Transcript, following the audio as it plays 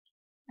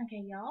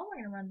Okay, y'all,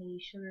 we're going to run the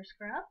sugar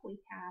scrub. We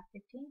have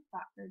 15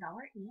 spots at $1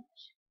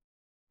 each.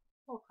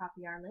 We'll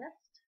copy our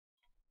list.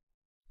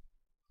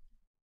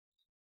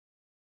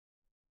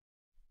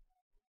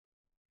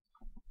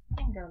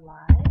 And go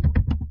live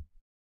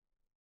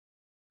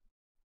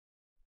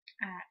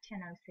at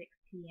 10:06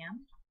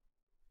 p.m.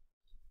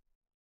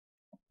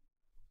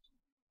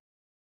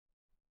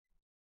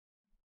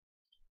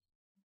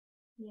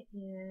 It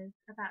is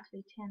about to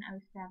be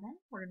 10:07.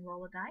 We're going to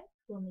roll a dice.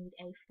 We'll need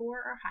a 4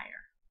 or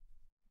higher.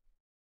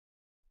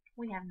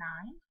 We have 9,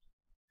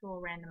 so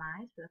we'll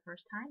randomize for the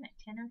first time at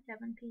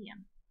 10:07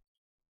 p.m.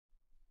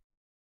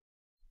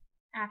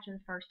 After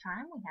the first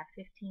time, we have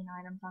 15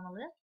 items on the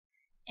list.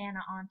 Anna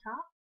on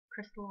top,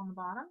 Crystal on the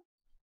bottom.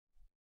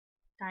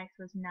 Dice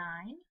was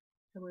 9,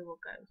 so we will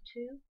go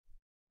 2,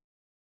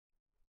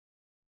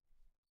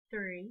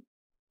 3,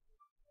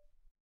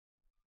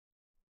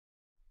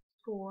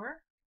 4,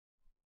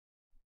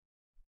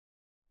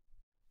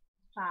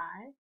 5,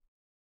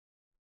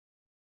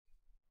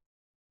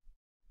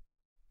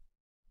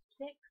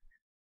 6,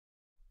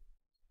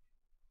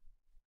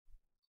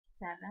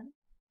 7,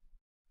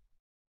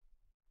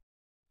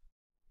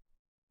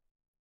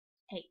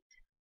 8.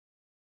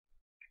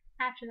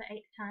 After the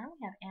 8th time,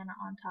 we have Anna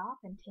on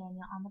top and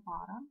Tanya on the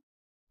bottom.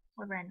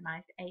 We're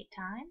randomized 8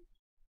 times.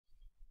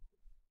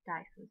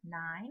 Dice was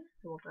 9,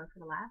 so we'll go for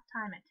the last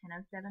time at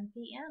 10:07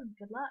 p.m.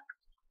 Good luck.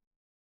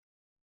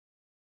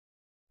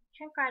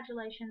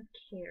 Congratulations,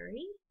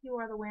 Carrie. You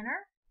are the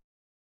winner.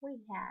 We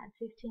had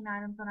 15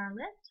 items on our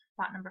list.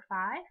 Spot number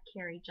 5,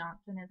 Carrie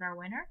Johnson is our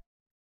winner.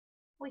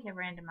 We have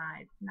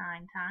randomized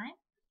 9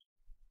 times.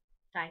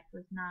 Dice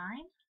was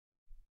 9,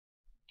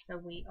 so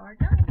we are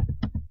done.